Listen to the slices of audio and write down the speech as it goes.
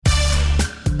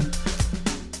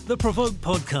The Provoke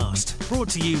Podcast, brought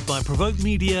to you by Provoke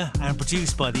Media and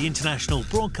produced by the international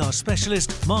broadcast specialist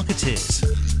Marketeers.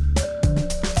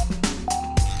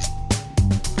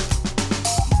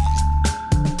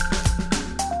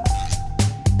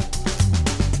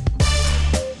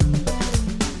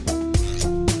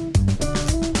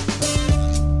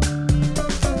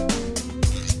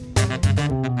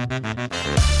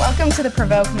 Welcome to the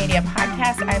Provoke Media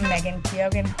Podcast. I'm Megan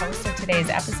Keoghan, host of today's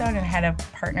episode and head of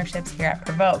partnerships here at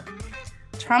Provoke.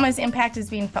 Trauma's impact is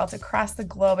being felt across the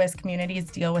globe as communities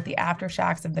deal with the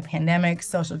aftershocks of the pandemic,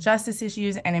 social justice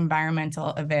issues, and environmental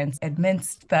events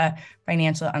amidst the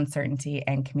financial uncertainty,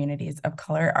 and communities of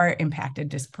color are impacted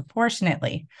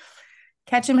disproportionately.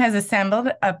 Ketchum has assembled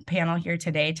a panel here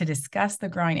today to discuss the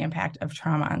growing impact of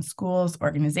trauma on schools,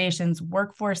 organizations,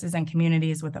 workforces, and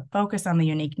communities with a focus on the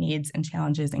unique needs and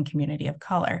challenges in community of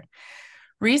color.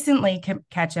 Recently,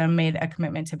 Ketchum made a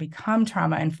commitment to become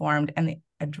trauma-informed and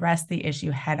address the issue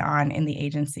head-on in the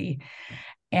agency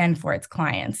and for its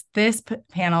clients. This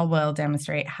panel will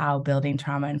demonstrate how building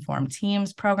trauma-informed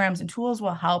teams, programs, and tools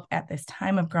will help at this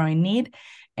time of growing need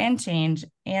and change,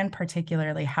 and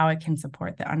particularly how it can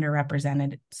support the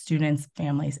underrepresented students,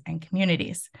 families, and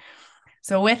communities.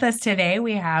 So with us today,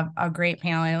 we have a great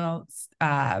panel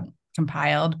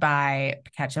compiled by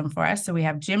Ketchum for us. So we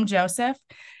have Jim Joseph,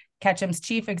 Ketchum's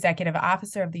Chief Executive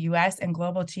Officer of the U.S. and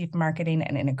Global Chief Marketing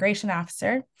and Integration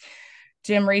Officer.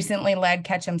 Jim recently led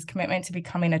Ketchum's commitment to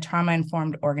becoming a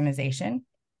trauma-informed organization.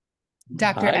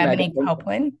 Dr. Ebony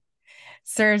Copeland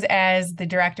serves as the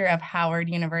director of Howard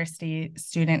University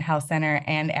Student Health Center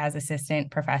and as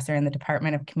assistant professor in the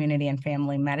Department of Community and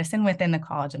Family Medicine within the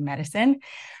College of Medicine.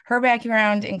 Her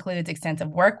background includes extensive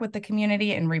work with the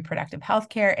community in reproductive health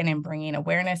care and in bringing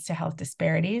awareness to health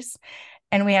disparities.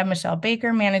 And we have Michelle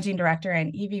Baker, Managing Director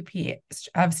and EVP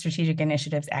of Strategic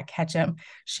Initiatives at Ketchum.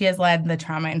 She has led the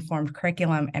trauma-informed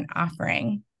curriculum and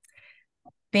offering.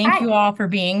 Thank you all for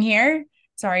being here.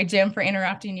 Sorry, Jim, for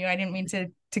interrupting you. I didn't mean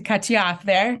to cut you off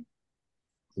there.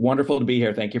 Wonderful to be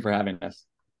here. Thank you for having us.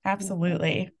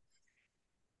 Absolutely.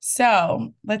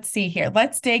 So let's see here.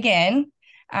 Let's dig in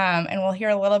and we'll hear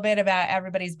a little bit about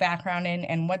everybody's background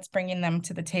and what's bringing them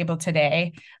to the table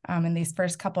today in these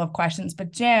first couple of questions.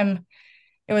 But Jim,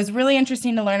 it was really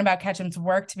interesting to learn about Ketchum's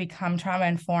work to become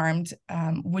trauma-informed.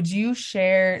 Would you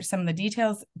share some of the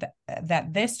details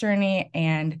that this journey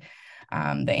and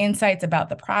the insights about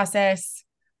the process,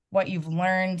 what you've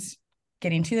learned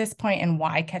getting to this point, and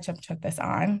why Ketchum took this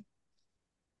on?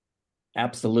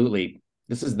 Absolutely.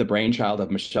 This is the brainchild of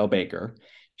Michelle Baker.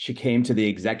 She came to the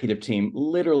executive team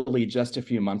literally just a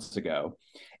few months ago,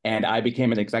 and I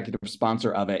became an executive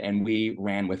sponsor of it, and we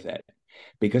ran with it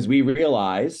because we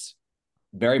realize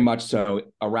very much so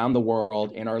around the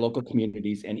world, in our local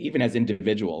communities, and even as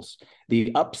individuals,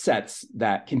 the upsets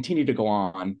that continue to go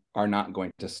on are not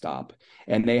going to stop.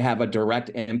 And they have a direct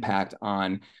impact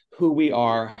on who we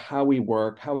are, how we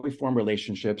work, how we form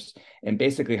relationships, and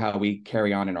basically how we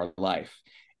carry on in our life.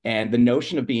 And the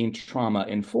notion of being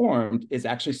trauma-informed is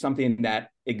actually something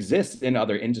that exists in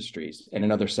other industries and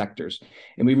in other sectors.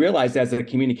 And we realized as a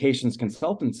communications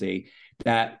consultancy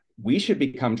that we should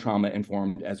become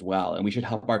trauma-informed as well, and we should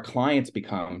help our clients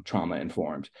become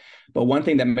trauma-informed. But one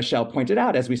thing that Michelle pointed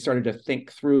out as we started to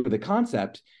think through the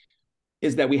concept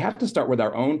is that we have to start with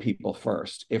our own people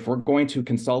first. If we're going to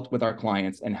consult with our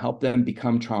clients and help them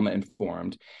become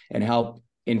trauma-informed and help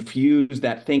infuse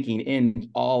that thinking in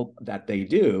all that they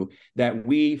do, that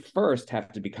we first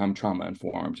have to become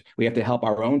trauma-informed. We have to help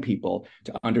our own people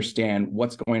to understand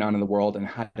what's going on in the world and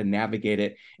how to navigate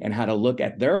it and how to look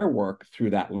at their work through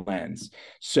that lens.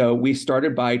 So we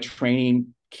started by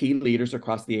training key leaders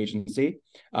across the agency.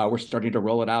 We're starting to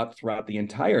roll it out throughout the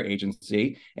entire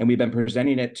agency, and we've been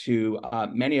presenting it to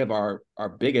many of our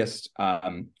biggest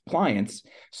clients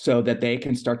so that they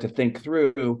can start to think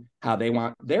through how they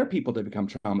want their people to become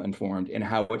trauma-informed and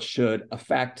how it should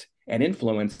affect and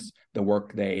influence the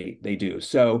work they do.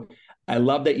 So I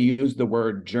love that you use the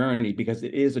word journey because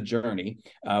it is a journey.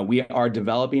 We are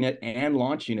developing it and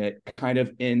launching it kind of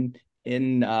in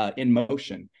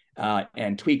motion.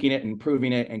 And tweaking it and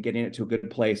improving it and getting it to a good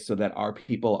place so that our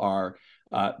people are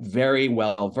very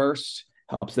well versed,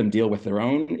 helps them deal with their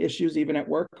own issues even at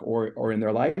work or in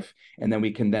their life. And then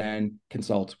we can then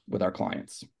consult with our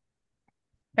clients.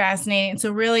 Fascinating.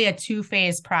 So really a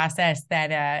two-phase process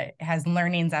that has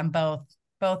learnings on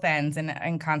both ends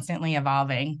and constantly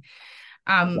evolving.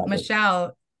 Exactly.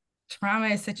 Michelle, trauma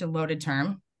is such a loaded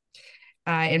term.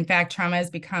 In fact, trauma has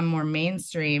become more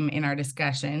mainstream in our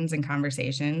discussions and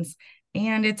conversations,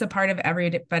 and it's a part of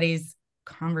everybody's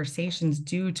conversations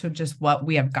due to just what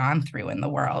we have gone through in the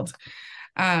world.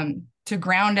 to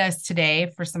ground us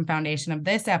today for some foundation of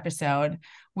this episode,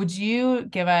 would you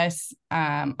give us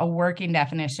a working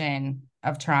definition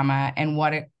of trauma and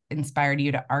what it inspired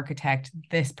you to architect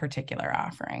this particular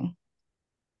offering?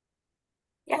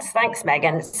 Yes, thanks,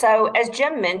 Megan. So, as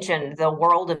Jim mentioned, the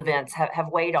world events have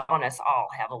weighed on us all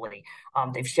heavily.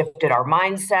 They've shifted our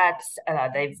mindsets,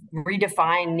 they've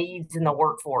redefined needs in the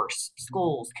workforce,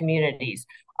 schools, communities.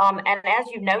 And as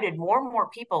you noted, more and more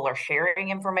people are sharing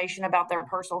information about their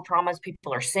personal traumas.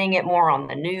 People are seeing it more on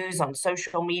the news, on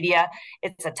social media.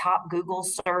 It's a top Google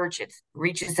search, it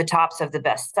reaches the tops of the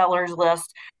bestsellers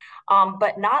list.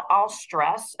 But not all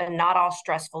stress and not all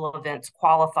stressful events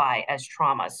qualify as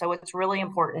trauma. So it's really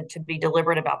important to be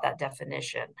deliberate about that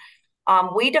definition.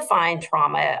 We define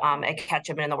trauma at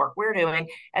Ketchum in the work we're doing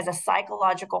as a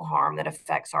psychological harm that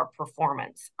affects our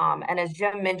performance. And as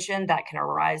Jim mentioned, that can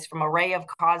arise from an array of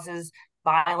causes: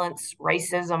 violence,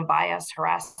 racism, bias,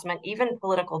 harassment, even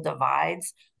political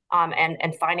divides,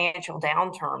 and financial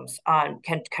downturns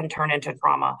can turn into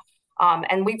trauma.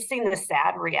 And we've seen the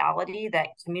sad reality that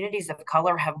communities of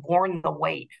color have borne the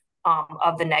weight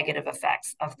of the negative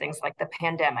effects of things like the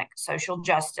pandemic, social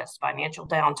justice, financial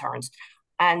downturns.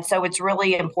 And so it's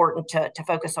really important to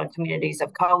focus on communities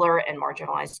of color and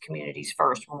marginalized communities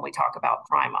first when we talk about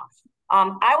trauma.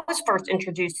 I was first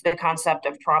introduced to the concept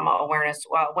of trauma awareness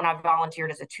when I volunteered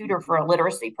as a tutor for a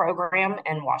literacy program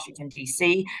in Washington,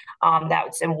 D.C. That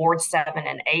was in Wards 7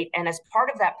 and 8. And as part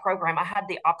of that program, I had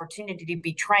the opportunity to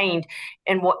be trained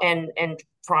in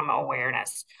trauma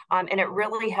awareness. And it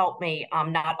really helped me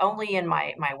not only in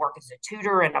my work as a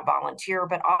tutor and a volunteer,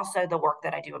 but also the work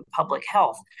that I do in public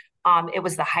health. It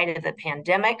was the height of the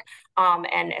pandemic.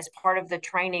 And as part of the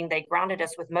training, they grounded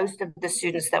us with most of the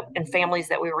students and families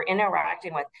that we were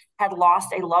interacting with had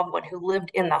lost a loved one who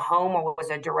lived in the home or was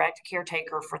a direct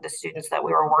caretaker for the students that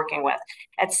we were working with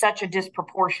at such a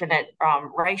disproportionate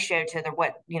ratio to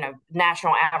what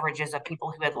national averages of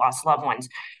people who had lost loved ones.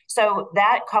 So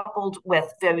that, coupled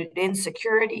with the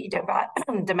insecurity,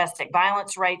 domestic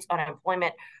violence rates,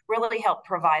 unemployment, really helped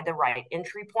provide the right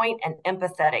entry point and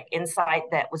empathetic insight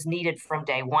that was needed from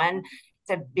day one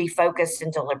to be focused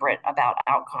and deliberate about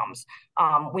outcomes.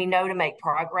 We know to make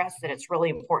progress that it's really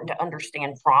important to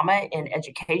understand trauma in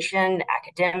education,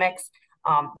 academics.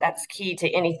 That's key to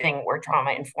anything where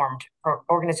trauma-informed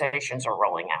organizations are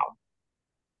rolling out.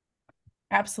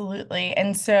 Absolutely.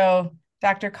 And so,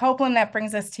 Dr. Copeland, that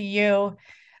brings us to you.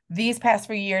 These past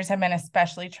few years have been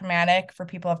especially traumatic for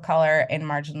people of color and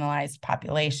marginalized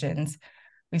populations.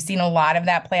 We've seen a lot of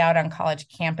that play out on college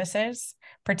campuses,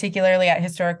 particularly at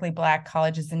historically Black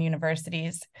colleges and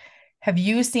universities. Have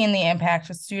you seen the impact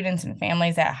with students and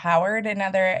families at Howard and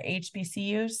other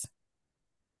HBCUs?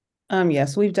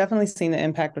 Yes, we've definitely seen the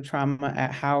impact of trauma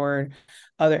at Howard,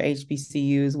 other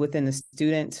HBCUs, within the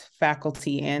students,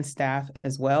 faculty, and staff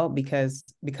as well, because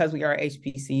we are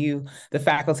HBCU, the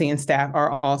faculty and staff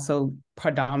are also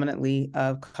predominantly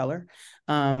of color.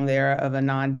 They're of a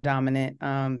non-dominant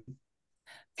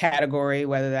category,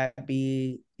 whether that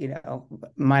be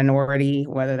minority,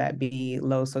 whether that be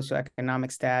low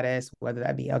socioeconomic status, whether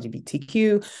that be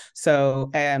LGBTQ.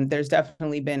 So there's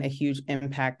definitely been a huge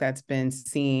impact that's been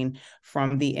seen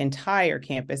from the entire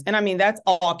campus. And I mean, that's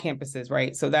all campuses,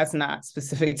 right? So that's not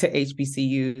specific to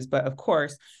HBCUs, but of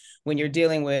course, when you're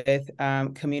dealing with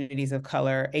communities of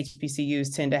color,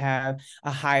 HBCUs tend to have a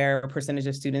higher percentage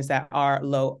of students that are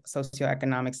low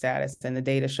socioeconomic status. And the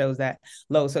data shows that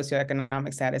low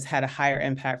socioeconomic status had a higher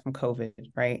impact from COVID,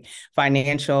 right?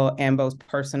 Financial and both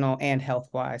personal and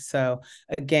health-wise. So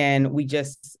again, we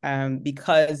just,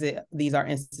 because these are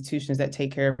institutions that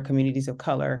take care of communities of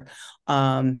color,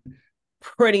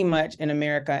 pretty much in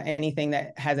America, anything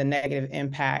that has a negative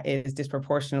impact is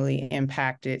disproportionately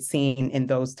seen in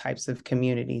those types of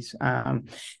communities.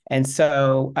 And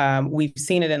so we've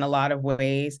seen it in a lot of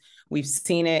ways. We've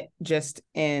seen it just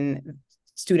in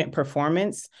student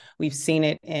performance. We've seen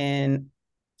it in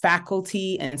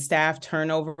faculty and staff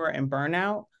turnover and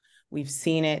burnout. We've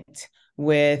seen it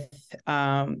with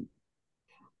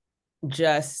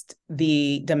just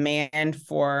the demand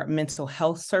for mental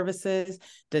health services,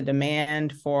 the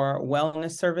demand for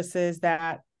wellness services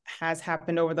that has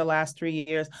happened over the last 3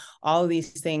 years. All of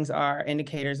these things are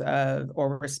indicators of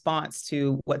or response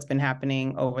to what's been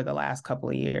happening over the last couple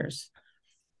of years.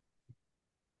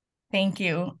 Thank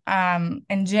you.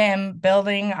 And Jim,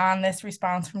 building on this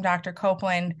response from Dr.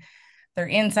 Copeland, their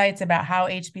insights about how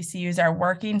HBCUs are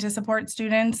working to support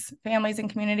students, families, and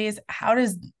communities, how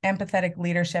does empathetic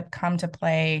leadership come to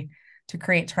play to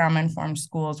create trauma-informed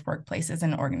schools, workplaces,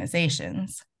 and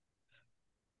organizations?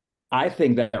 I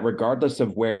think that regardless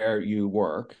of where you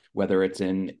work, whether it's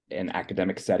in an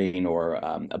academic setting or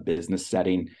a business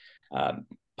setting,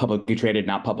 publicly traded,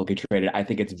 not publicly traded, I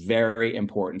think it's very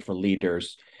important for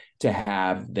leaders to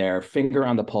have their finger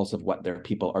on the pulse of what their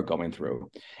people are going through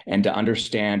and to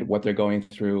understand what they're going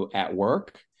through at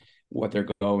work, what they're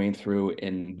going through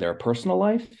in their personal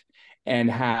life,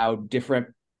 and how different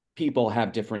people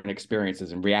have different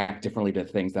experiences and react differently to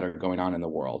things that are going on in the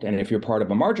world. And if you're part of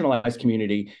a marginalized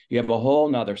community, you have a whole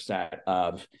nother set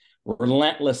of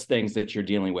relentless things that you're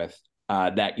dealing with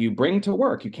that you bring to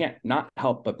work. You can't not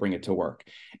help but bring it to work.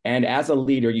 And as a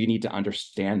leader, you need to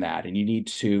understand that, and you need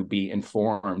to be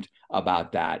informed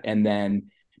about that. And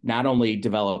then not only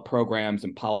develop programs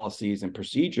and policies and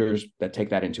procedures that take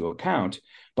that into account,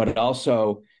 but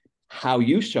also how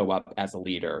you show up as a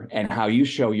leader and how you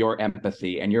show your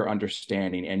empathy and your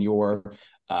understanding and your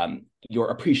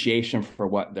appreciation for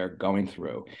what they're going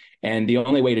through. And the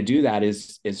only way to do that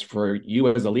is for you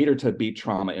as a leader to be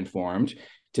trauma informed,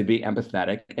 to be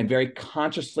empathetic, and very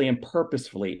consciously and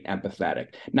purposefully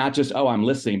empathetic. Not just, oh, I'm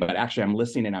listening, but actually I'm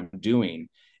listening and I'm doing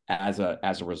as a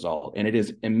result. And it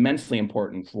is immensely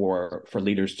important for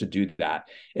leaders to do that.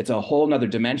 It's a whole nother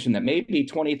dimension that maybe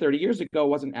 20, 30 years ago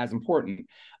wasn't as important.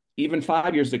 Even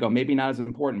 5 years ago, maybe not as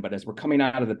important, but as we're coming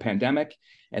out of the pandemic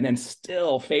and then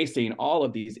still facing all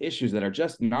of these issues that are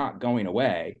just not going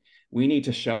away, we need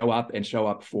to show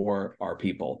up for our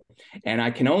people. And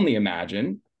I can only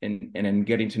imagine, and in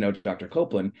getting to know Dr.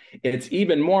 Copeland, it's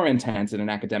even more intense in an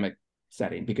academic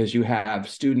setting because you have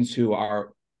students who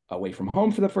are away from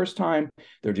home for the first time.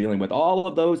 They're dealing with all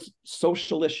of those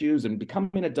social issues and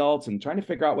becoming adults and trying to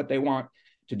figure out what they want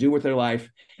to do with their life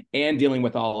and dealing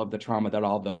with all of the trauma that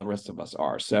all the rest of us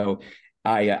are. So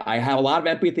I have a lot of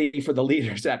empathy for the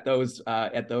leaders at those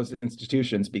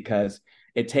institutions because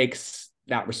it takes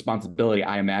that responsibility,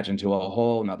 I imagine, to a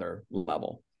whole nother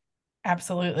level.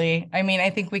 Absolutely. I mean, I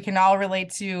think we can all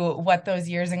relate to what those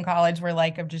years in college were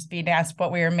like of just being asked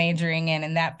what we were majoring in.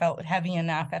 And that felt heavy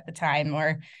enough at the time,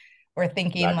 or we're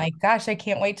thinking exactly. Like, gosh, I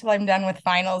can't wait till I'm done with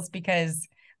finals because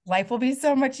life will be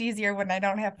so much easier when I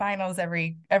don't have finals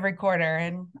every quarter.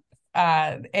 And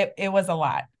it was a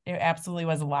lot. It absolutely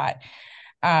was a lot.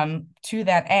 To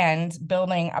that end,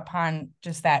 building upon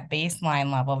just that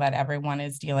baseline level that everyone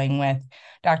is dealing with,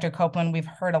 Dr. Copeland, we've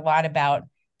heard a lot about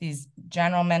these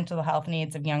general mental health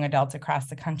needs of young adults across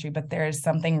the country, but there is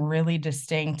something really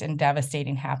distinct and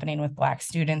devastating happening with Black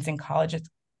students in colleges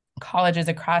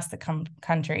across the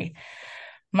country.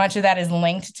 Much of that is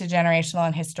linked to generational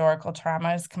and historical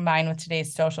traumas combined with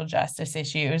today's social justice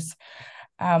issues.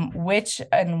 Which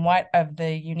and what of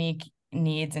the unique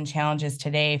needs and challenges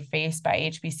today faced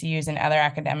by HBCUs and other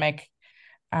academic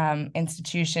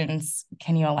institutions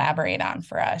can you elaborate on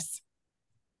for us?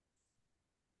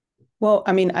 Well,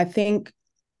 I mean, I think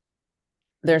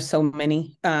there's so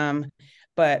many,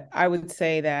 but I would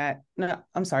say that, no,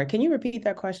 I'm sorry, can you repeat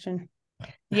that question?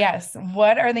 Yes.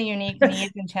 What are the unique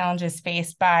needs and challenges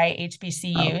faced by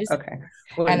HBCUs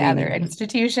and other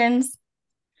institutions?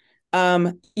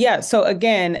 Yeah. So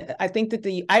again, I think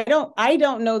that I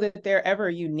don't know that they're ever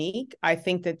unique. I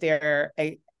think that they're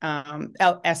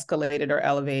escalated or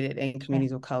elevated in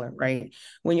communities of color, right?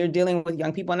 When you're dealing with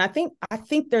young people. And I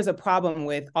think there's a problem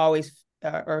with always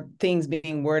or things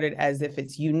being worded as if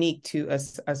it's unique to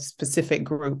a specific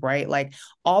group, right? Like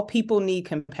all people need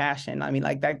compassion. I mean,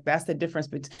 like that's the difference.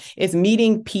 But it's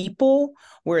meeting people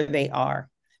where they are.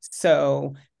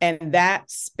 So, and that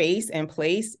space and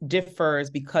place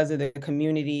differs because of the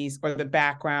communities or the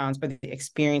backgrounds or the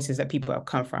experiences that people have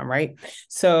come from, right?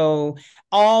 So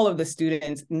all of the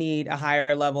students need a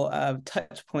higher level of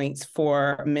touch points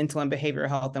for mental and behavioral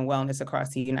health and wellness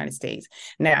across the United States.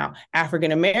 Now,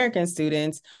 African-American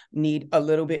students need a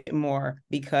little bit more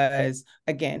because,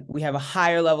 again, we have a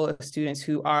higher level of students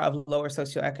who are of lower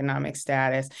socioeconomic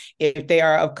status. If they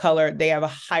are of color, they have a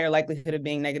higher likelihood of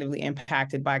being negatively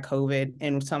impacted by COVID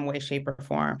in some way, shape, or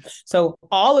form. So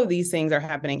all of these things are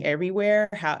happening everywhere.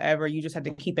 However, you just have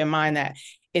to keep in mind that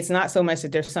it's not so much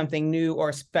that there's something new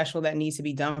or special that needs to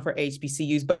be done for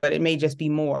HBCUs, but it may just be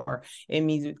more. It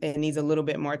means it needs a little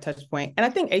bit more touch point. And I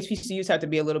think HBCUs have to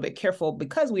be a little bit careful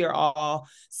because we are all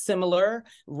similar,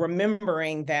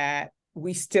 remembering that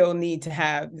we still need to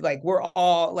have, like, we're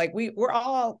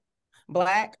all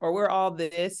Black or we're all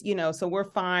this, so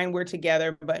we're fine, we're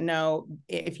together. But no,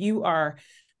 if you are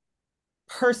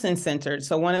person-centered.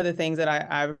 So one of the things that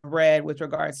I've read with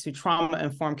regards to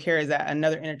trauma-informed care is that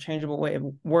another interchangeable way of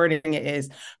wording it is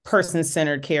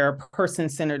person-centered care,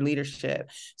 person-centered leadership.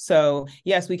 So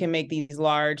yes, we can make these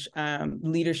large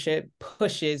leadership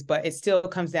pushes, but it still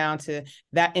comes down to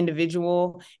that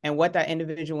individual and what that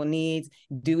individual needs.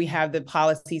 Do we have the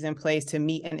policies in place to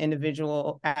meet an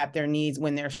individual at their needs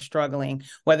when they're struggling,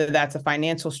 whether that's a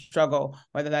financial struggle,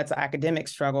 whether that's an academic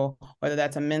struggle, whether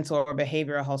that's a mental or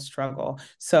behavioral health struggle.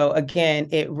 So again,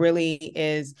 it really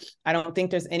is, I don't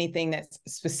think there's anything that's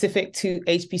specific to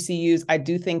HBCUs. I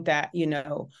do think that,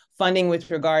 funding with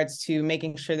regards to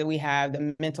making sure that we have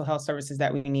the mental health services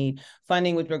that we need,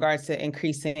 funding with regards to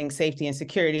increasing safety and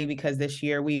security, because this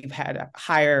year we've had a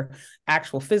higher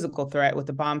actual physical threat with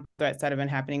the bomb threats that have been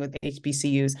happening with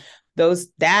HBCUs.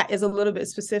 That is a little bit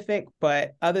specific,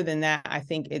 but other than that, I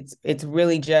think it's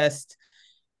really just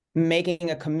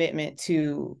making a commitment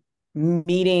to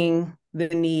meeting the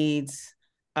needs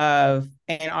of,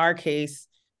 in our case,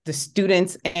 the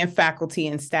students and faculty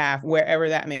and staff, wherever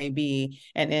that may be.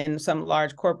 And in some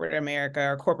large corporate America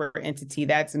or corporate entity,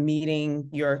 that's meeting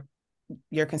your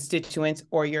constituents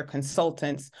or your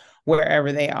consultants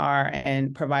wherever they are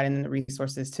and providing them the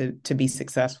resources to be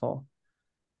successful.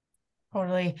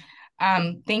 Totally.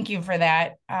 Thank you for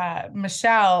that.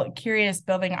 Michelle, curious,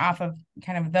 building off of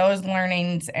kind of those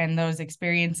learnings and those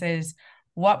experiences,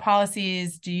 what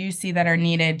policies do you see that are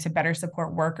needed to better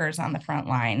support workers on the front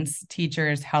lines,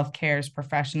 teachers, healthcare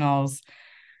professionals,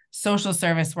 social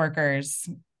service workers,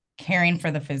 caring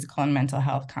for the physical and mental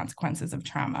health consequences of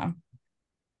trauma,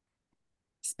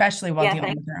 especially while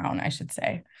dealing with their own, I should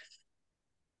say?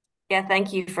 Yeah,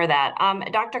 thank you for that.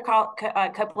 Dr.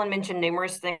 Copeland mentioned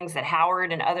numerous things that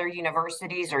Howard and other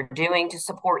universities are doing to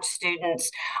support students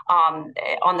and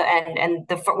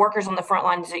the workers on the front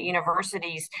lines at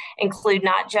universities include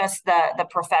not just the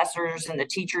professors and the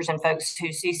teachers and folks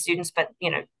who see students, but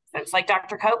folks like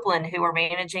Dr. Copeland who are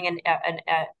managing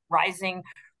a rising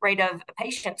rate of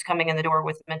patients coming in the door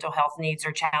with mental health needs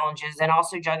or challenges, and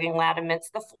also juggling that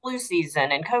amidst the flu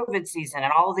season and COVID season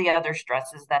and all the other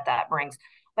stresses that brings.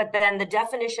 But then the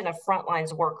definition of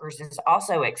frontlines workers is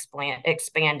also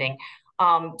expanding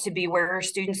to be where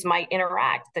students might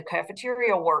interact, the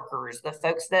cafeteria workers, the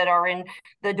folks that are in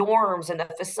the dorms and the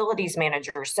facilities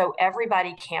managers. So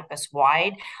everybody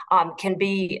campus-wide can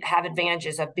have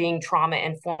advantages of being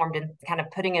trauma-informed and kind of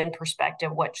putting in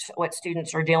perspective what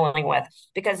students are dealing with.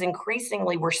 Because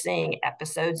increasingly we're seeing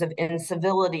episodes of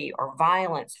incivility or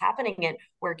violence happening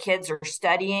where kids are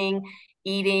studying,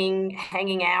 eating,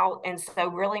 hanging out. And so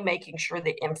really making sure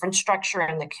the infrastructure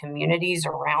and the communities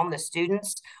around the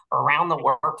students, around the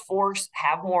workforce,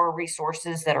 have more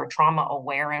resources that are trauma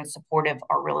aware and supportive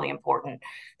are really important.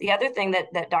 The other thing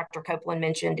that Dr. Copeland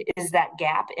mentioned is that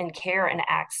gap in care and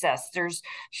access. There's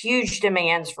huge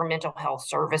demands for mental health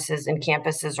services in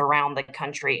campuses around the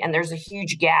country, and there's a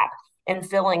huge gap in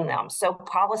filling them. So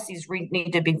policies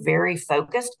need to be very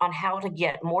focused on how to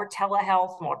get more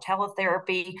telehealth, more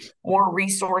teletherapy, more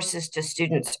resources to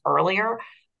students earlier.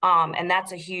 And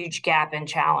that's a huge gap and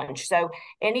challenge. So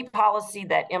any policy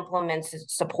that implements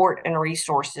support and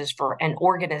resources for an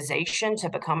organization to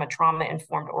become a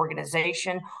trauma-informed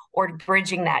organization, or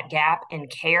bridging that gap in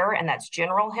care, and that's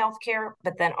general health care,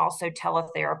 but then also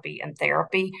teletherapy and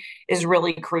therapy, is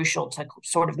really crucial to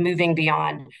sort of moving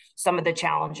beyond some of the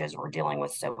challenges we're dealing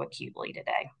with so acutely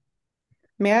today.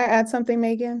 May I add something,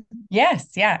 Megan?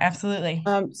 Yes, yeah, absolutely.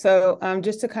 So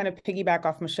just to kind of piggyback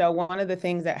off Michelle, one of the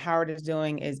things that Howard is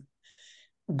doing is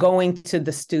going to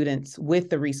the students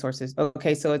with the resources.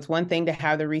 Okay, so it's one thing to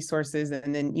have the resources,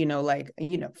 and then,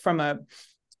 from a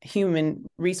human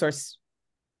resource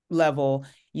level,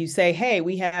 you say, hey,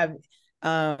 we have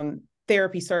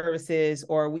therapy services,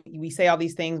 or we say all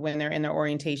these things when they're in their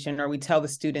orientation, or we tell the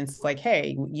students like,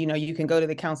 hey, you can go to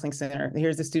the counseling center.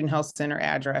 Here's the student health center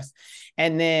address.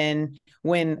 And then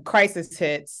when crisis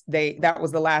hits, that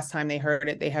was the last time they heard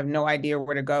it. They have no idea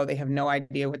where to go. They have no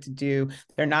idea what to do.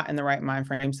 They're not in the right mind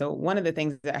frame. So one of the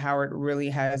things that Howard really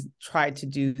has tried to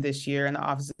do this year in the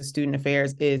Office of Student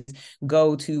Affairs is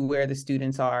go to where the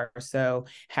students are. So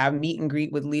have meet and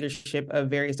greet with leadership of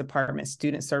various departments,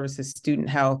 student services, student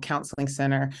health, counseling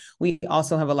center. We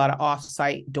also have a lot of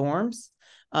off-site dorms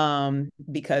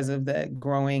because of the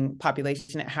growing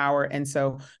population at Howard. And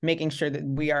so making sure that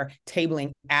we are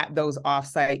tabling at those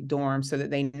off-site dorms so that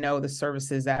they know the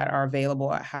services that are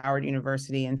available at Howard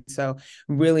University. And so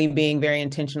really being very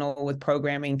intentional with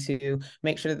programming to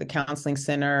make sure that the counseling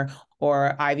center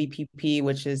or IVPP,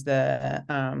 which is the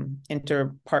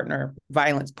Inter-Partner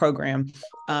Violence Program,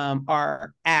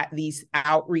 are at these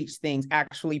outreach things,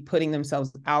 actually putting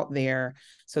themselves out there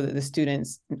so that the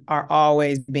students are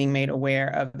always being made aware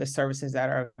of the services that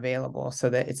are available, so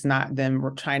that it's not them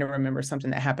trying to remember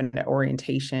something that happened at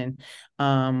orientation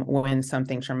when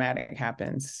something traumatic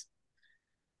happens.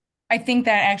 I think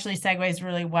that actually segues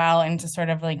really well into sort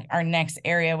of like our next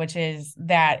area, which is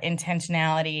that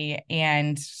intentionality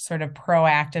and sort of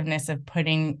proactiveness of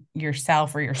putting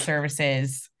yourself or your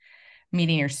services,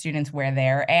 meeting your students where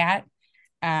they're at.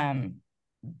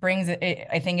 Brings it,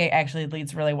 I think it actually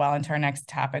leads really well into our next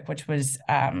topic, which was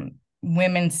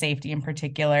women's safety in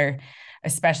particular,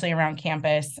 especially around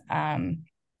campus.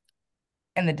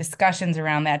 And the discussions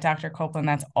around that, Dr. Copeland,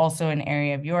 that's also an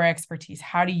area of your expertise.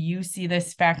 How do you see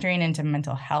this factoring into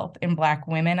mental health in Black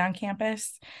women on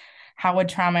campus? How would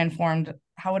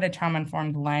a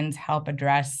trauma-informed lens help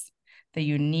address the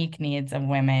unique needs of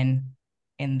women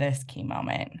in this key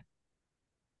moment?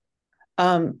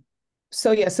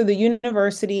 So the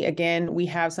university, again, we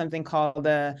have something called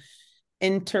the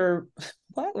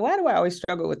why do I always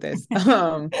struggle with this?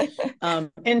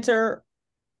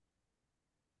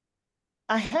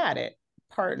 I had it,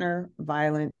 Partner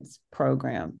Violence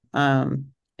Program.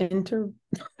 I'm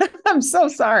so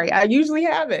sorry. I usually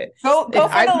have it. Go for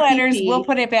the letters. We'll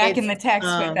put it back in the text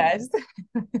with us.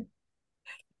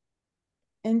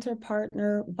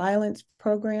 Interpartner Violence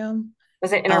Program.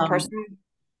 Was it interpersonal?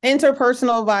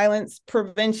 Interpersonal Violence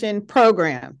Prevention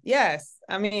Program. Yes.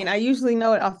 I mean, I usually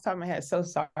know it off the top of my head. So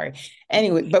sorry.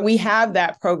 Anyway, but we have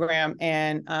that program,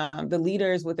 and the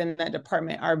leaders within that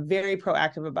department are very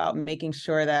proactive about making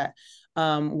sure that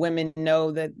women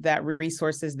know that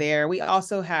resource is there. We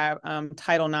also have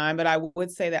Title IX, but I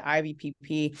would say that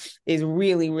IVPP is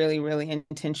really, really, really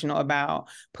intentional about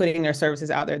putting their services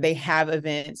out there. They have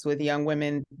events with young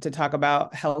women to talk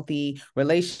about healthy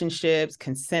relationships,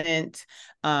 consent,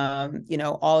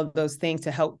 all of those things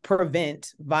to help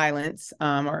prevent violence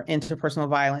or interpersonal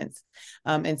violence.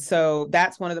 And so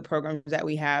that's one of the programs that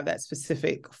we have that's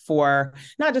specific for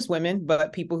not just women,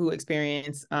 but people who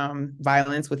experience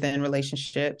violence within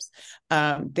relationships.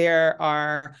 There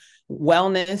are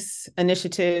wellness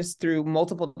initiatives through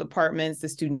multiple departments. The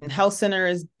Student Health Center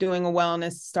is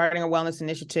starting a wellness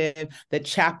initiative. The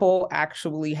chapel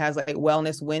actually has like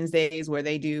Wellness Wednesdays where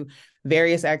they do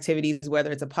various activities,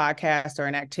 whether it's a podcast or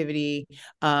an activity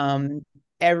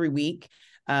every week.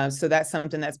 So that's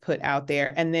something that's put out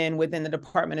there. And then within the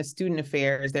Department of Student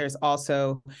Affairs, there's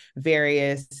also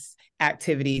various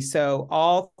activities. So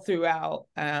all throughout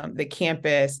the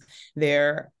campus,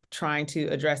 they're trying to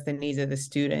address the needs of the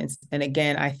students. And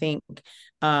again, I think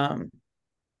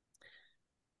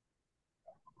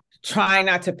trying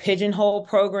not to pigeonhole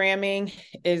programming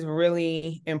is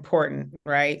really important,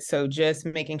 right? So just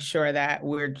making sure that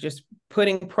we're just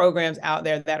putting programs out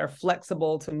there that are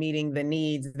flexible to meeting the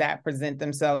needs that present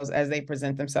themselves as they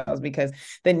present themselves, because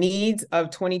the needs of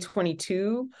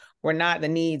 2022 were not the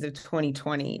needs of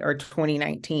 2020 or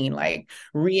 2019, like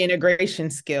reintegration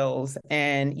skills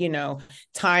and,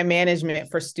 time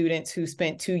management for students who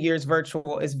spent 2 years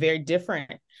virtual is very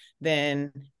different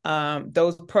than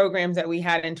those programs that we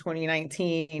had in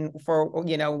 2019 for,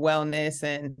 wellness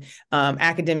and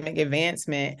academic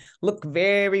advancement look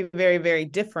very, very, very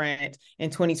different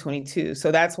in 2022.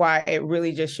 So that's why it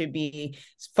really just should be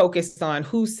focused on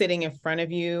who's sitting in front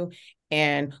of you.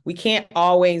 And we can't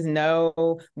always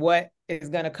know what is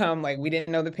going to come. Like we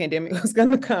didn't know the pandemic was going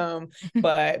to come,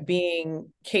 but being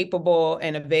capable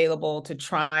and available to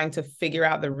trying to figure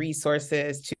out the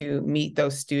resources to meet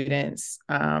those students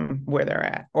where they're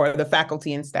at, or the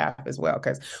faculty and staff as well,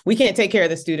 because we can't take care of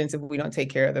the students if we don't take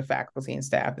care of the faculty and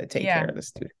staff that take care of the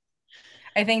students.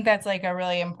 I think that's like a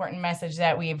really important message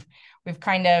that we've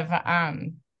kind of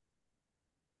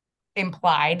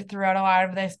implied throughout a lot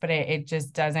of this, but it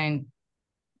just doesn't.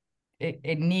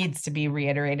 It needs to be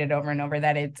reiterated over and over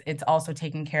that it's also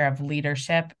taking care of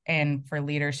leadership, and for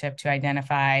leadership to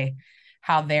identify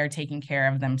how they're taking care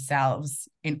of themselves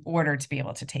in order to be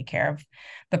able to take care of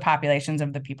the populations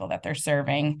of the people that they're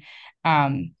serving.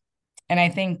 And I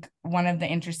think one of the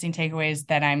interesting takeaways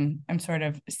that I'm sort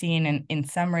of seeing in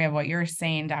summary of what you're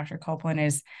saying, Dr. Copeland,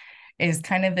 is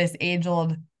kind of this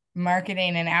age-old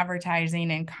marketing and advertising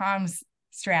and comms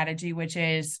strategy, which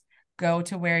is go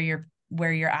to where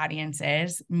your audience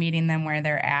is, meeting them where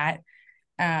they're at,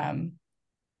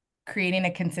 creating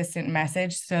a consistent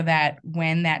message so that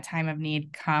when that time of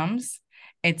need comes,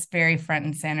 it's very front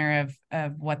and center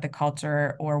of what the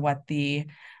culture or what the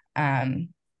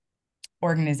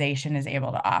organization is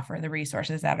able to offer, the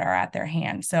resources that are at their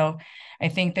hand. So I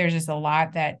think there's just a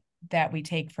lot that that we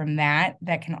take from that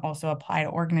can also apply to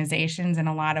organizations, and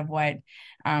a lot of what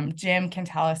Jim can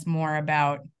tell us more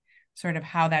about sort of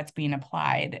how that's being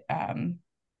applied.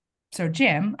 So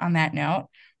Jim, on that note,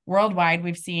 worldwide,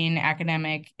 we've seen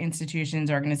academic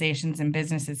institutions, organizations, and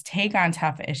businesses take on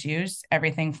tough issues,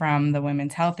 everything from the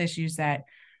women's health issues that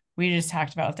we just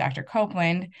talked about with Dr.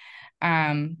 Copeland,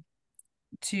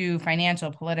 to financial,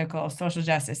 political, social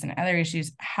justice, and other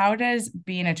issues. How does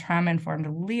being a trauma-informed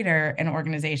leader in an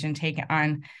organization take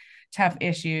on tough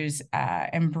issues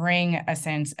and bring a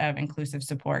sense of inclusive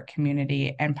support,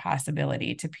 community, and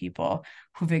possibility to people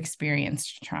who've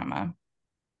experienced trauma?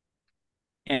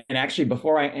 And actually,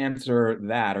 before I answer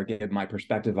that or give my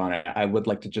perspective on it, I would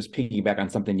like to just piggyback on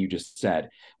something you just said,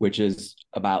 which is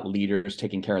about leaders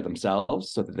taking care of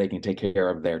themselves so that they can take care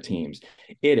of their teams.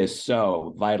 It is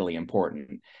so vitally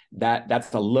important.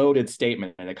 That's a loaded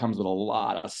statement, and it comes with a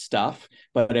lot of stuff,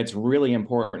 but it's really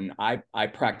important. I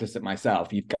practice it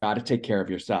myself. You've got to take care of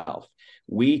yourself.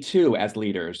 We too, as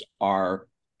leaders, are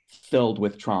filled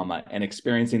with trauma and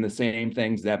experiencing the same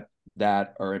things that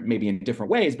are maybe in different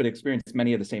ways, but experience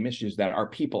many of the same issues that our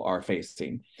people are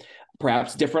facing,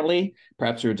 perhaps differently,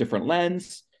 perhaps through a different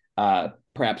lens,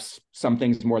 perhaps some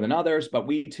things more than others, but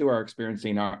we too are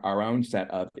experiencing our own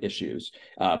set of issues,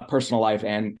 personal life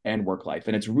and work life.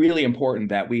 And it's really important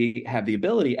that we have the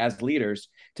ability as leaders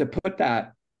to put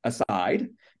that aside,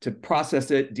 to process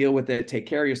it, deal with it, take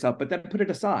care of yourself, but then put it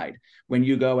aside when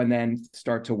you go and then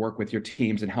start to work with your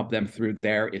teams and help them through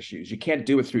their issues. You can't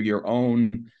do it through your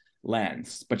own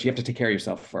lens, but you have to take care of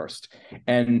yourself first.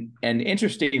 And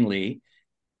interestingly,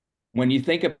 when you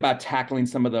think about tackling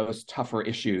some of those tougher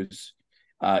issues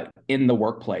in the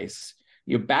workplace,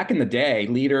 back in the day,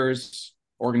 leaders,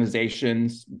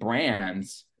 organizations,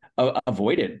 brands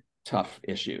avoided tough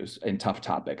issues and tough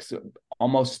topics.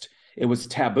 Almost, it was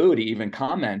taboo to even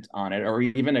comment on it or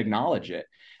even acknowledge it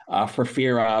for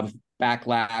fear of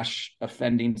backlash,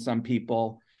 offending some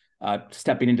people,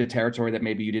 stepping into territory that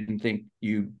maybe you didn't think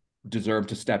you deserve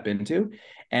to step into.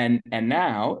 And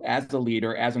now, as a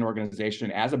leader, as an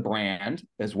organization, as a brand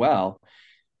as well,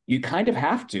 you kind of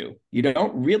have to. You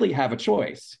don't really have a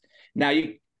choice. Now,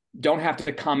 you don't have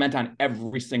to comment on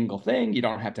every single thing. You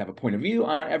don't have to have a point of view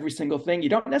on every single thing. You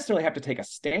don't necessarily have to take a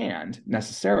stand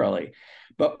necessarily.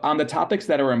 But on the topics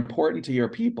that are important to your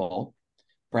people,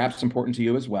 perhaps important to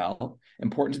you as well,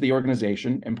 important to the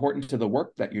organization, important to the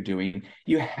work that you're doing,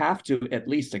 you have to at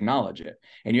least acknowledge it.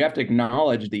 And you have to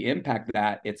acknowledge the impact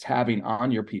that it's having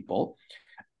on your people,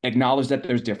 acknowledge that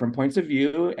there's different points of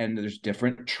view and there's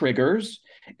different triggers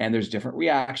and there's different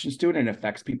reactions to it, and it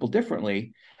affects people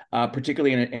differently,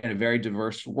 particularly in a very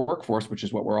diverse workforce, which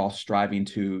is what we're all striving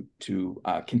to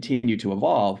continue to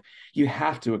evolve. You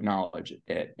have to acknowledge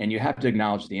it, and you have to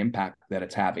acknowledge the impact that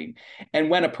it's having. And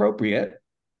when appropriate,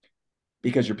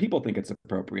 because your people think it's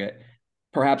appropriate,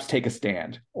 perhaps take a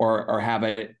stand or have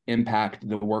it impact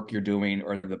the work you're doing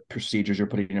or the procedures you're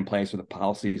putting in place or the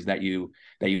policies that you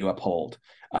uphold.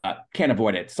 Can't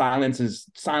avoid it. Silence is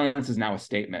now a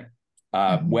statement,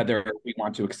 whether we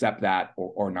want to accept that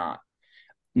or not.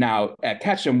 Now, at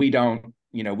Ketchum, we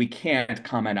can't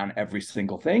comment on every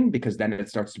single thing because then it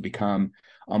starts to become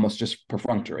almost just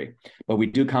perfunctory. But we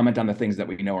do comment on the things that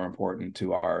we know are important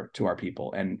to our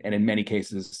people, and in many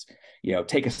cases,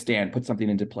 take a stand, put something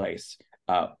into place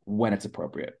when it's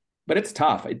appropriate. But it's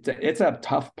tough. It's a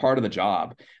tough part of the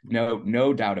job.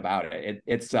 No doubt about it.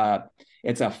 It's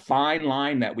a fine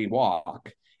line that we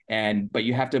walk, but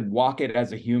you have to walk it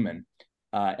as a human.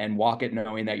 And walk it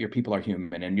knowing that your people are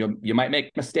human, and you might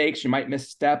make mistakes, you might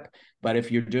misstep, but if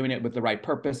you're doing it with the right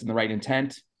purpose and the right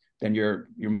intent, then you're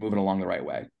moving along the right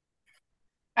way.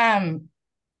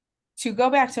 To go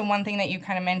back to one thing that you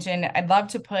kind of mentioned, I'd love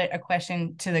to put a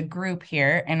question to the group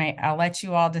here, and I'll let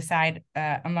you all decide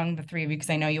among the three of you, because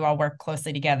I know you all work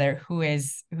closely together,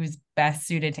 who's best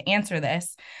suited to answer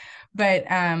this. But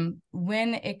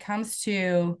when it comes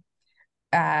to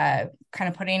kind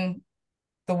of putting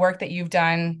the work that you've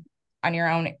done on your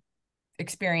own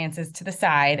experiences to the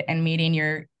side and meeting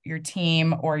your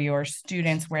team or your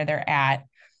students where they're at,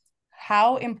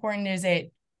 how important is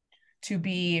it to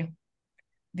be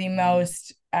the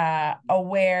most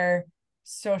aware,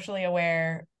 socially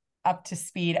aware, up to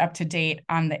speed, up to date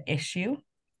on the issue,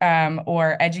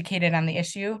 or educated on the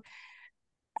issue?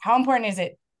 How important is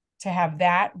it to have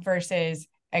that versus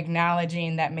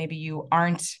acknowledging that maybe you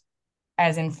aren't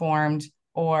as informed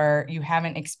or you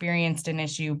haven't experienced an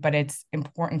issue, but it's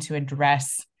important to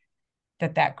address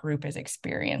that group is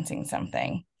experiencing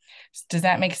something? Does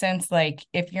that make sense? Like,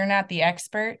 if you're not the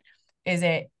expert, is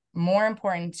it more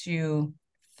important to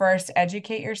first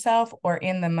educate yourself or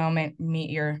in the moment meet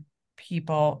your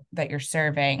people that you're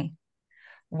serving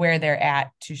where they're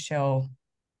at to show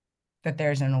that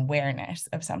there's an awareness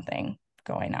of something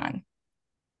going on?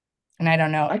 And I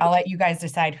don't know, I'll let you guys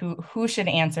decide who should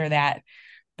answer that.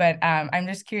 But I'm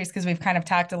just curious because we've kind of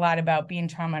talked a lot about being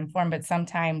trauma informed, but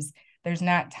sometimes there's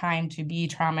not time to be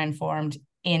trauma informed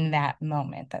in that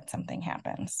moment that something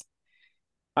happens.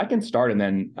 I can start, and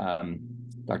then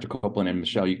Dr. Copeland and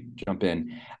Michelle, you jump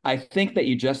in. I think that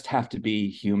you just have to be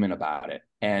human about it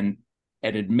and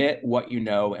admit what you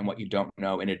know and what you don't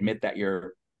know, and admit that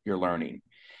you're learning.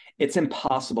 It's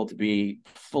impossible to be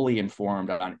fully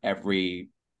informed on every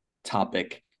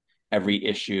topic, every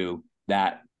issue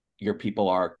that your people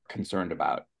are concerned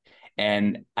about.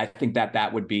 And I think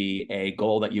that would be a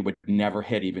goal that you would never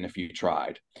hit, even if you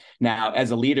tried. Now,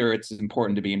 as a leader, it's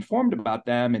important to be informed about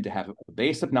them and to have a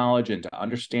base of knowledge and to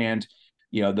understand,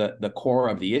 the core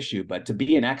of the issue. But to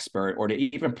be an expert or to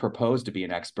even propose to be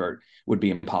an expert would be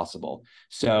impossible.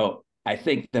 So I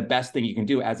think the best thing you can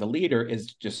do as a leader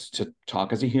is just to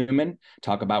talk as a human,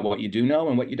 talk about what you do know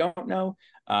and what you don't know,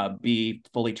 be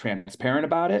fully transparent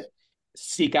about it.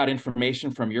 Seek out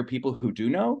information from your people who do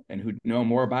know and who know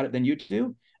more about it than you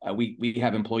do. We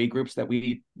have employee groups that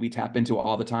we tap into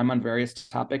all the time on various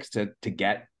topics to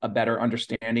get a better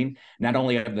understanding, not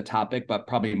only of the topic, but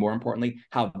probably more importantly,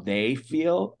 how they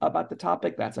feel about the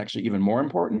topic. That's actually even more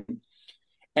important.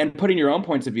 And putting your own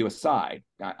points of view aside,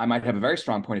 I might have a very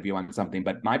strong point of view on something,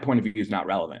 but my point of view is not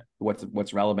relevant.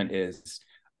 What's relevant is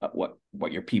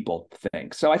what your people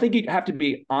think. So I think you have to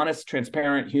be honest,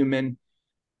 transparent, human.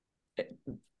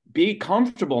 Be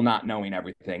comfortable not knowing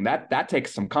everything. That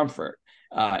takes some comfort,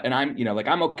 and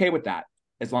I'm okay with that.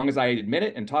 As long as I admit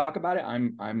it and talk about it,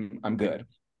 I'm good.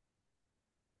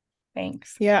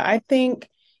 Thanks. Yeah, I think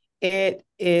it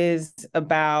is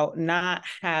about not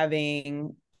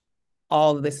having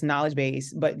all of this knowledge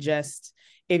base, but just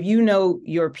if you know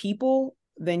your people,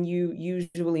 then you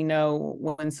usually know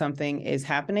when something is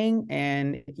happening,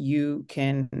 and you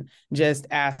can just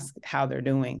ask how they're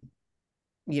doing.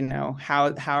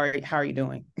 How are you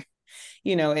doing?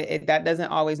 That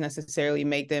doesn't always necessarily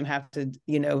make them have to,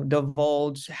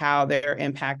 divulge how they're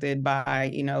impacted by,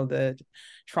 the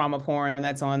trauma porn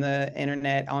that's on the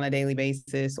internet on a daily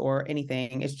basis or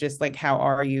anything. It's just like, how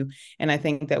are you? And I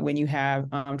think that when you have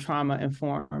trauma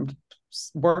informed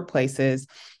workplaces,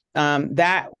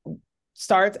 that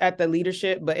starts at the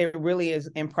leadership, but it really is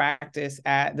in practice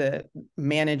at the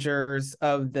managers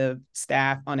of the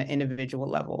staff on an individual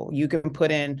level. You can put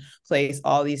in place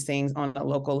all these things on a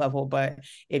local level, but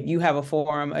if you have a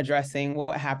forum addressing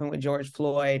what happened with George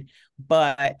Floyd,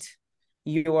 but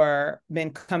you're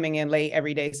been coming in late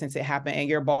every day since it happened and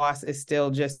your boss is still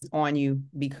just on you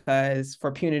because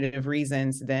for punitive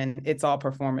reasons, then it's all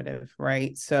performative,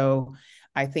 right? So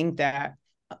I think that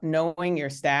knowing your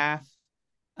staff,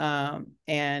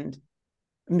 and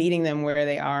meeting them where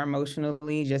they are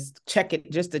emotionally, just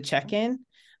to check in.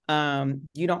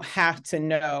 You don't have to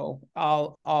know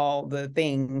all the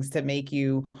things to make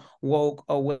you woke,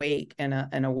 awake,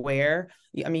 and aware.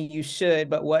 I mean, you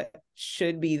should, but what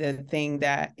should be the thing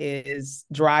that is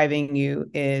driving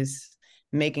you is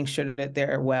making sure that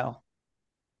they're well.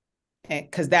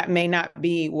 Because that may not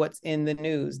be what's in the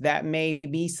news. That may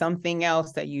be something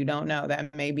else that you don't know.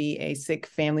 That may be a sick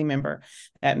family member.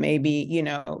 That may be,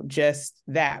 just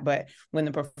that. But when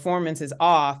the performance is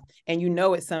off and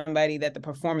it's somebody that the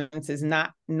performance is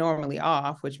not normally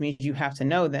off, which means you have to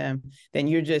know them, then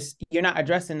you're not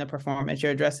addressing the performance,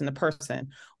 you're addressing the person.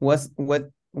 What's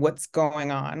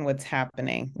going on, what's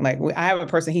happening. Like I have a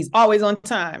person, he's always on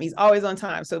time.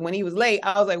 So when he was late,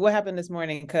 I was like, what happened this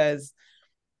morning? Because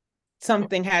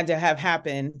something had to have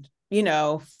happened,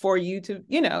 for you to,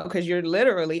 because you're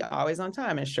literally always on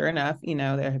time. And sure enough,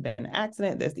 there had been an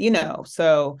accident,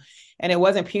 so, and it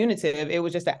wasn't punitive. It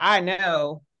was just that I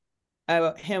know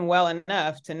him well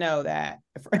enough to know that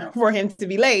for him to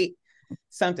be late,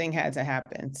 something had to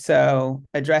happen. So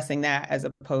addressing that as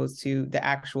opposed to the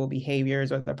actual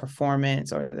behaviors or the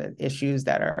performance or the issues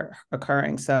that are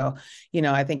occurring. So,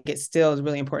 I think it still is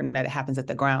really important that it happens at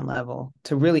the ground level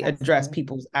to really address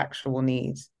people's actual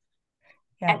needs.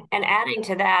 Yeah. And adding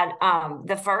to that,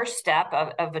 the first step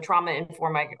of a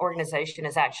trauma-informed organization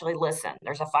is actually listen.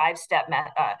 There's a 5-step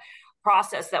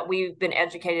process that we've been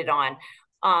educated on.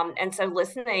 And so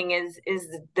listening is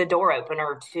the door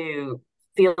opener to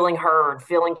feeling heard,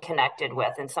 feeling connected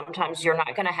with. And sometimes you're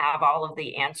not going to have all of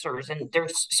the answers. And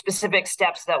there's specific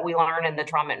steps that we learn in the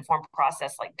trauma-informed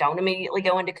process, like don't immediately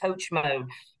go into coach mode.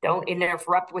 Don't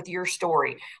interrupt with your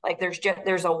story. Like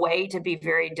there's a way to be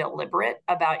very deliberate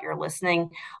about your listening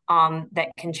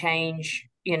that can change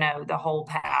the whole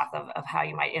path of how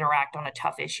you might interact on a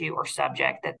tough issue or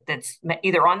subject that's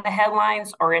either on the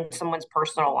headlines or in someone's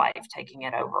personal life, taking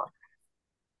it over.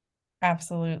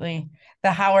 Absolutely.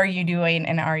 The how are you doing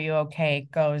and are you okay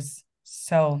goes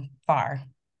so far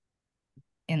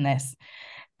in this.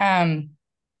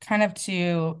 Kind of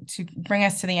to bring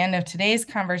us to the end of today's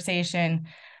conversation,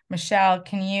 Michelle,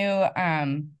 can you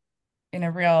in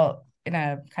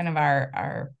a kind of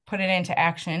our put it into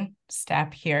action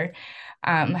step here,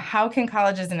 how can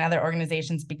colleges and other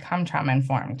organizations become trauma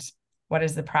informed? What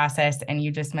is the process? And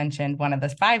you just mentioned one of the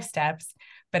 5 steps,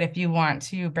 but if you want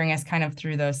to bring us kind of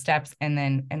through those steps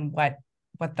and what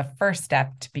the first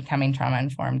step to becoming trauma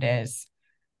informed is,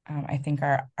 I think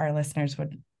our listeners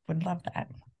would love that.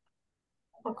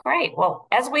 Well, great. Well,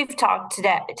 as we've talked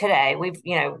today, we've,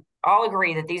 all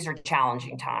agree that these are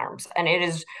challenging times, and it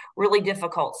is really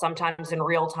difficult sometimes in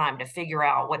real time to figure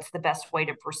out what's the best way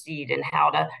to proceed and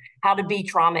how to be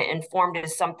trauma informed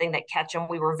is something that Ketchum,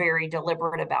 we were very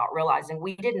deliberate about, realizing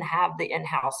we didn't have the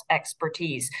in-house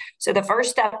expertise. So the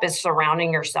first step is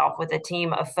surrounding yourself with a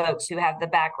team of folks who have the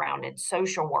background in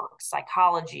social work,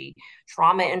 psychology,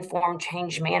 trauma-informed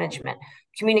change management,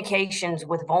 communications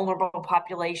with vulnerable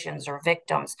populations or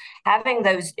victims. Having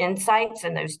those insights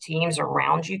and those teams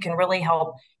around you can really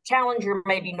help challenge your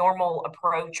maybe normal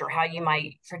approach or how you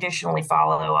might traditionally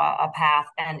follow a path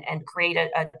and create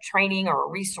a training or a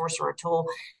resource or a tool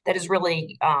that is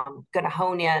really going to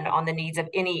hone in on the needs of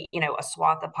any, a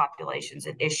swath of populations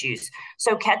and issues.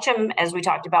 So Ketchum, as we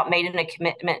talked about, made a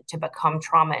commitment to become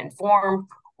trauma informed,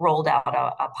 rolled out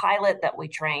a pilot that we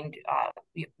trained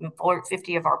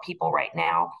 50 of our people right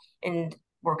now. And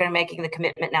we're going to making the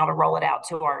commitment now to roll it out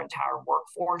to our entire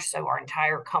workforce. So our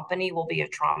entire company will be a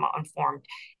trauma-informed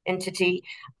entity.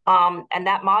 And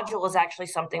that module is actually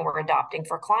something we're adopting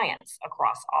for clients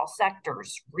across all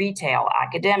sectors, retail,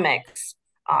 academics,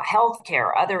 healthcare,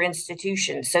 other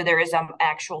institutions. So there is an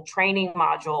actual training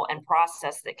module and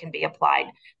process that can be applied,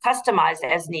 customized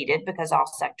as needed, because all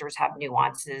sectors have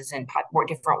nuances and more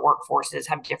different workforces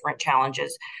have different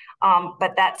challenges.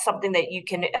 But that's something that you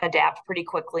can adapt pretty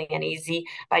quickly and easy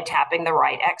by tapping the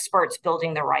right experts,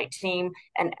 building the right team,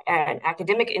 and an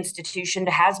academic institution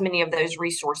has many of those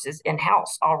resources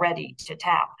in-house already to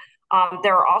tap.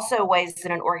 There are also ways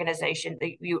in an organization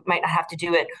that you might not have to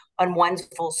do it on one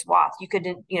full swath. You could,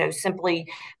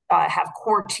 simply have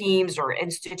core teams or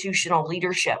institutional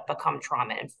leadership become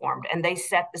trauma informed, and they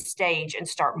set the stage and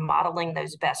start modeling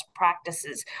those best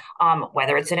practices,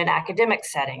 whether it's in an academic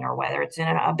setting or whether it's in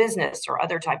a business or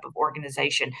other type of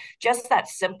organization. Just that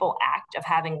simple act of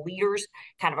having leaders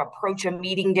kind of approach a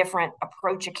meeting different,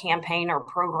 approach a campaign or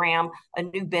program, a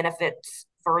new benefits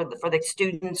for the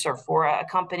students or for a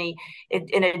company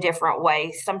in a different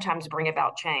way, sometimes bring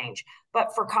about change.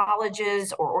 But for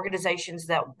colleges or organizations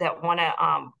that want to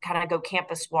kind of go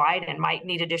campus wide and might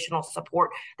need additional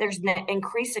support, there's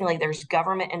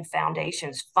government and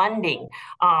foundations funding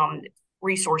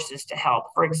resources to help.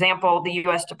 For example, the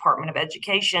U.S. Department of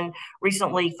Education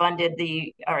recently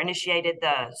initiated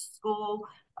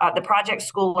the Project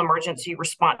School Emergency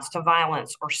Response to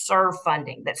Violence, or SERV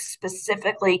funding, that's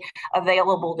specifically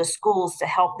available to schools to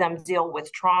help them deal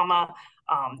with trauma,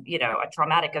 a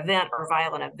traumatic event or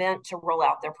violent event, to roll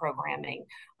out their programming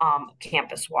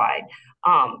campus-wide.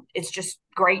 It's just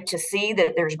great to see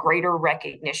that there's greater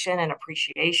recognition and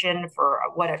appreciation for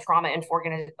what a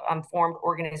trauma-informed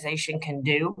organization can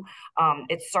do.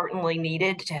 It's certainly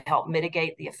needed to help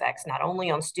mitigate the effects not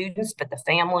only on students, but the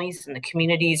families and the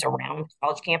communities around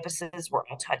college campuses. We're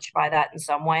all touched by that in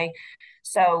some way.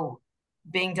 So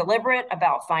being deliberate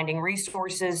about finding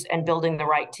resources and building the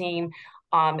right team.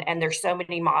 And there's so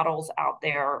many models out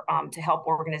there to help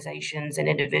organizations and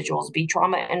individuals be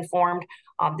trauma informed.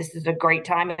 This is a great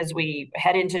time as we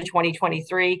head into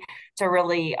 2023 to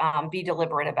really be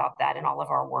deliberate about that in all of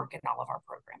our work and all of our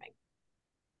programming.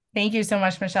 Thank you so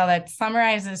much, Michelle. That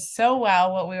summarizes so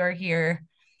well what we were here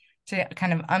to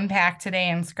kind of unpack today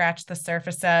and scratch the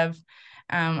surface of.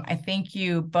 I thank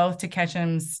you both to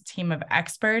Ketchum's team of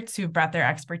experts who brought their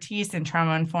expertise in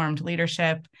trauma-informed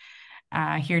leadership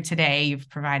here today. You've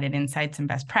provided insights and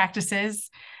best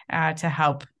practices to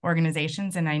help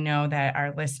organizations, and I know that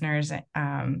our listeners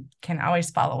can always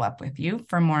follow up with you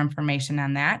for more information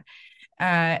on that.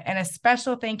 And a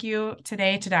special thank you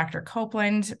today to Dr.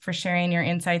 Copeland for sharing your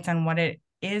insights on what it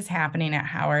is happening at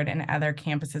Howard and other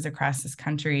campuses across this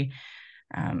country.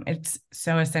 It's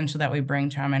so essential that we bring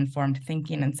trauma-informed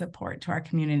thinking and support to our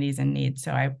communities in need.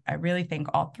 So I really thank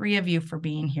all 3 of you for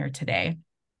being here today.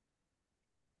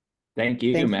 Thank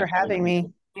you, Thanks for having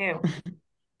me. Thank you.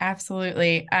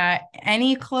 Absolutely.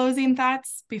 Any closing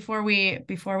thoughts before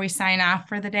we sign off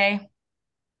for the day?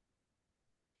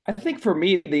 I think for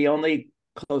me, the only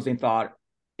closing thought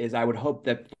is I would hope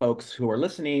that folks who are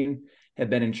listening have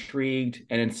been intrigued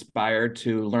and inspired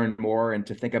to learn more and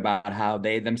to think about how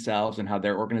they themselves and how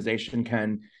their organization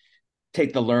can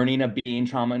take the learning of being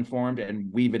trauma informed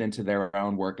and weave it into their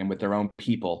own work and with their own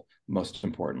people, most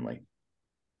importantly.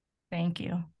 Thank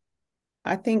you.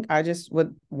 I think I just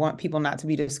would want people not to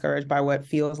be discouraged by what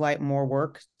feels like more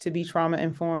work to be trauma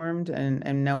informed,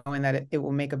 and knowing that it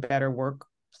will make a better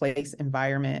workplace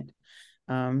environment,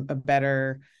 a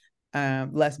better,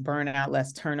 less burnout,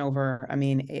 less turnover. I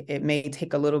mean, it may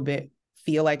take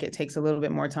feel like it takes a little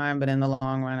bit more time, but in the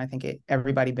long run, I think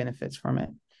everybody benefits from it.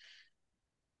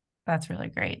 That's really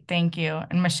great. Thank you.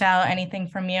 And Michelle, anything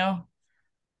from you?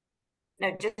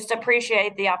 No, just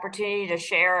appreciate the opportunity to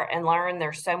share and learn.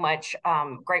 There's so much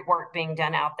great work being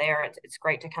done out there. It's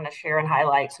great to kind of share and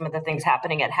highlight some of the things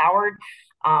happening at Howard,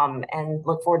 and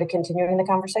look forward to continuing the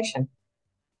conversation.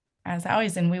 As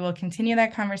always, and we will continue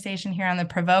that conversation here on the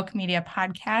Provoke Media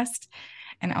podcast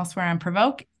and elsewhere on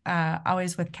Provoke,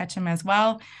 always with Ketchum as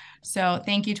well. So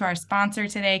thank you to our sponsor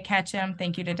today, Ketchum.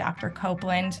 Thank you to Dr.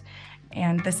 Copeland.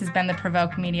 And this has been the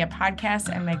Provoke Media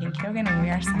podcast. I'm Megan Keogan, and we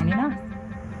are signing off.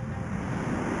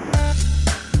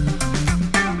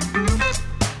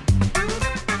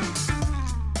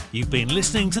 You've been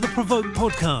listening to the Provoke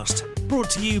podcast, brought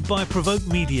to you by Provoke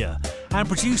Media and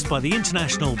produced by the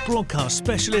international broadcast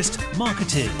specialist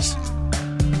Marketeers.